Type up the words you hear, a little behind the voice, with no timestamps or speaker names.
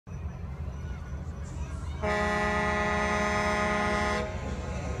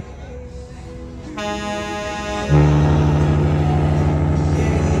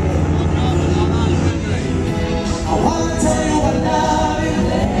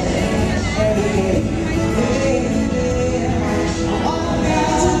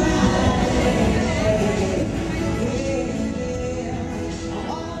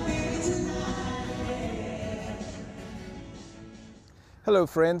Hello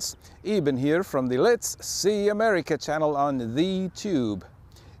friends, Eben here from the Let's See America channel on the Tube.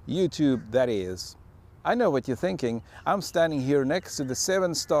 YouTube, that is. I know what you're thinking. I'm standing here next to the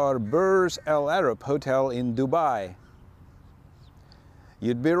 7-star Burj Al Arab Hotel in Dubai.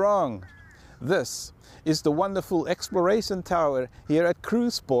 You'd be wrong. This is the wonderful exploration tower here at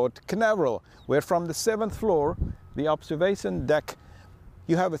Port Canaveral, where from the 7th floor, the observation deck,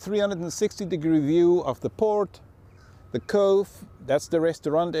 you have a 360-degree view of the port, the cove, that's the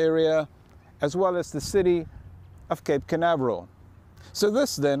restaurant area, as well as the city of Cape Canaveral. So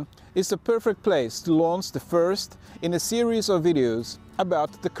this then is the perfect place to launch the first in a series of videos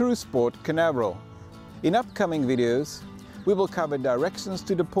about the cruise port Canaveral. In upcoming videos, we will cover directions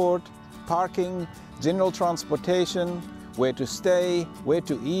to the port, parking, general transportation, where to stay, where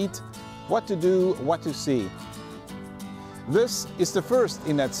to eat, what to do, what to see. This is the first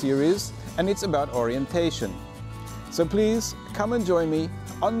in that series, and it's about orientation. So please come and join me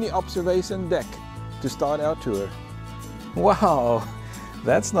on the observation deck to start our tour. Wow,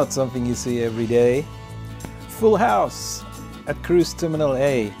 that's not something you see every day. Full house at Cruise Terminal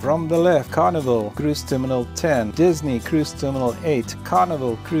A. From the left, Carnival, Cruise Terminal 10, Disney, Cruise Terminal 8,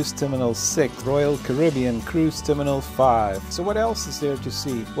 Carnival, Cruise Terminal 6, Royal Caribbean, Cruise Terminal 5. So what else is there to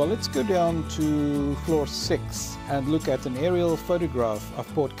see? Well, let's go down to floor 6 and look at an aerial photograph of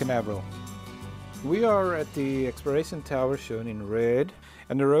Port Canaveral. We are at the exploration tower shown in red,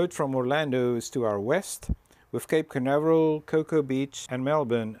 and the road from Orlando is to our west, with Cape Canaveral, Cocoa Beach and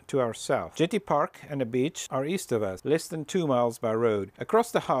Melbourne to our south. Jetty Park and the beach are east of us, less than 2 miles by road.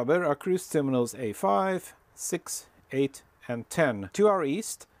 Across the harbour are cruise terminals A5, 6, 8 and 10. To our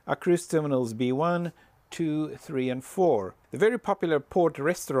east are cruise terminals B1, 2, 3 and 4. The very popular port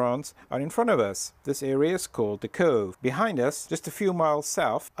restaurants are in front of us. This area is called the Cove. Behind us, just a few miles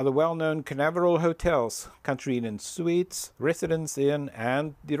south, are the well-known Canaveral hotels, Country Inn and Suites, Residence Inn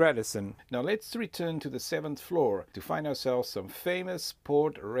and the Radisson. Now let's return to the 7th floor to find ourselves some famous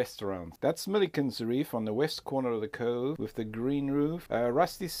port restaurants. That's Milliken's Reef on the west corner of the Cove with the green roof.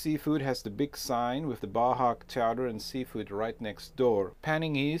 Rusty's Seafood has the big sign with the Barhawk chowder and seafood right next door.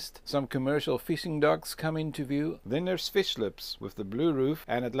 Panning east, some commercial fishing docks come into view. Then there's Fish Lips with the blue roof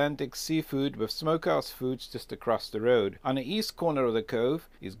and Atlantic Seafood with Smokehouse Foods just across the road. On the east corner of the cove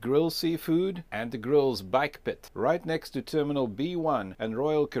is Grill Seafood and the Grill's Bike Pit, right next to Terminal B1 and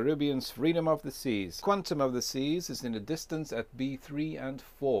Royal Caribbean's Freedom of the Seas. Quantum of the Seas is in the distance at B3 and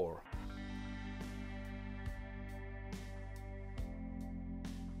 4.